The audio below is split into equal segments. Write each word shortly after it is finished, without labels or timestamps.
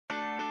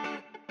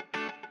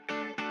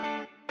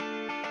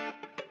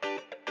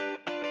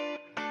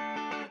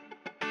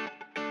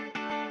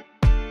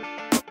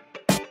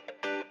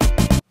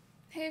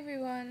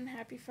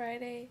happy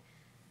Friday.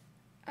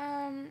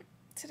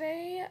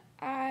 Today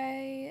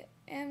I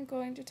am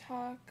going to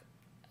talk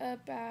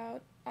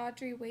about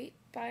Audrey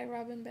by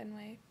Robin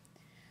Benway.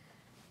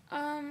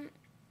 I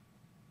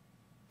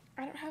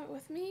don't have it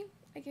with me.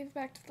 I gave it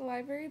back to the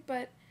library,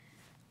 but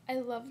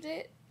I loved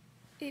it.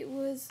 It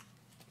was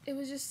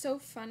just so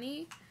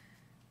funny.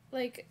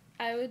 Like,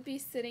 I would be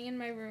sitting in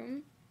my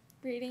room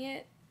reading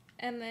it,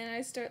 and then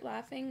I start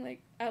laughing,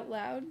 like, out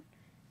loud.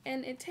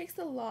 And it takes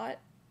a lot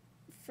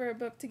for a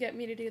book to get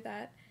me to do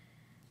that.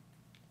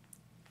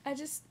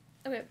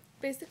 Okay,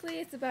 basically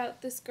it's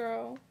about this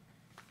girl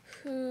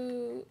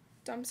who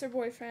dumps her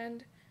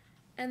boyfriend,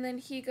 and then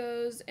he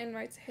goes and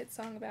writes a hit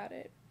song about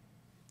it.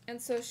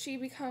 And so she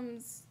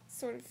becomes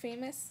sort of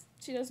famous.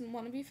 She doesn't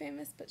want to be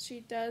famous, but she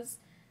does.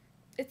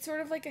 It's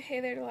sort of like a Hey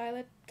There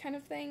Delilah kind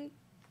of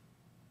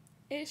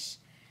thing-ish.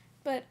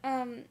 But,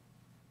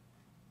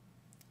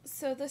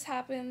 so this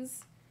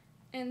happens,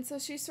 and so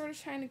she's sort of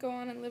trying to go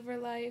on and live her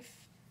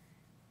life,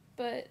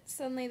 but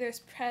suddenly there's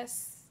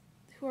press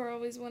who are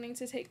always wanting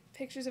to take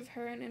pictures of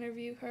her and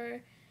interview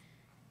her,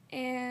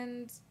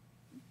 and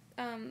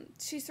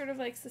she sort of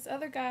likes this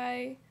other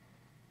guy,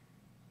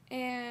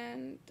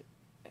 and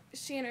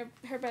she and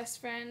her best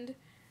friend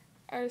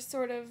are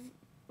sort of,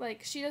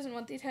 like, she doesn't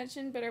want the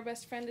attention, but her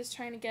best friend is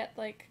trying to get,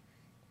 like,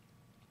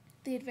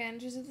 the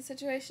advantages of the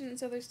situation, and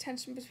so there's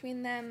tension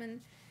between them,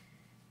 and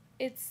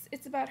it's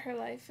about her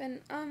life,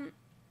 and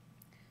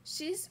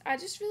I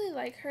just really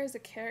like her as a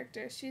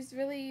character. She's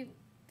really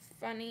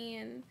funny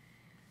and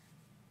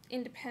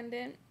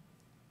independent,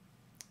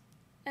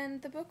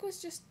 and the book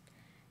was just,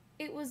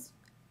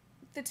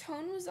 the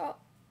tone was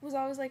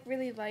always, like,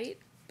 really light,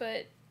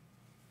 but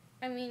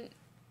I mean,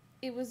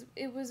 it was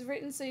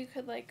written so you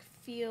could, like,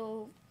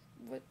 feel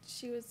what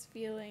she was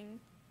feeling.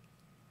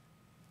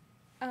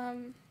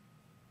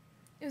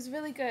 It was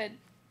really good.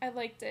 I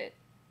liked it.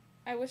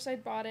 I wish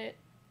I'd bought it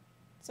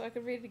so I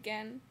could read it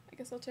again. I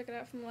guess I'll check it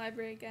out from the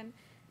library again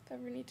if I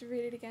ever need to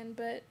read it again,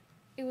 but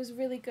it was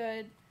really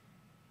good.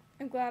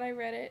 I'm glad I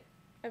read it.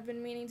 I've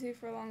been meaning to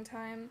for a long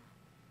time.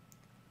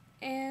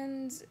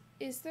 And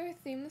is there a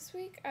theme this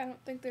week? I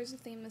don't think there's a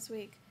theme this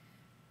week.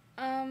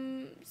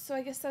 So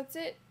I guess that's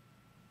it.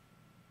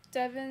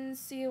 Devin,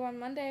 see you on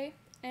Monday,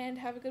 and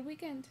have a good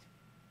weekend.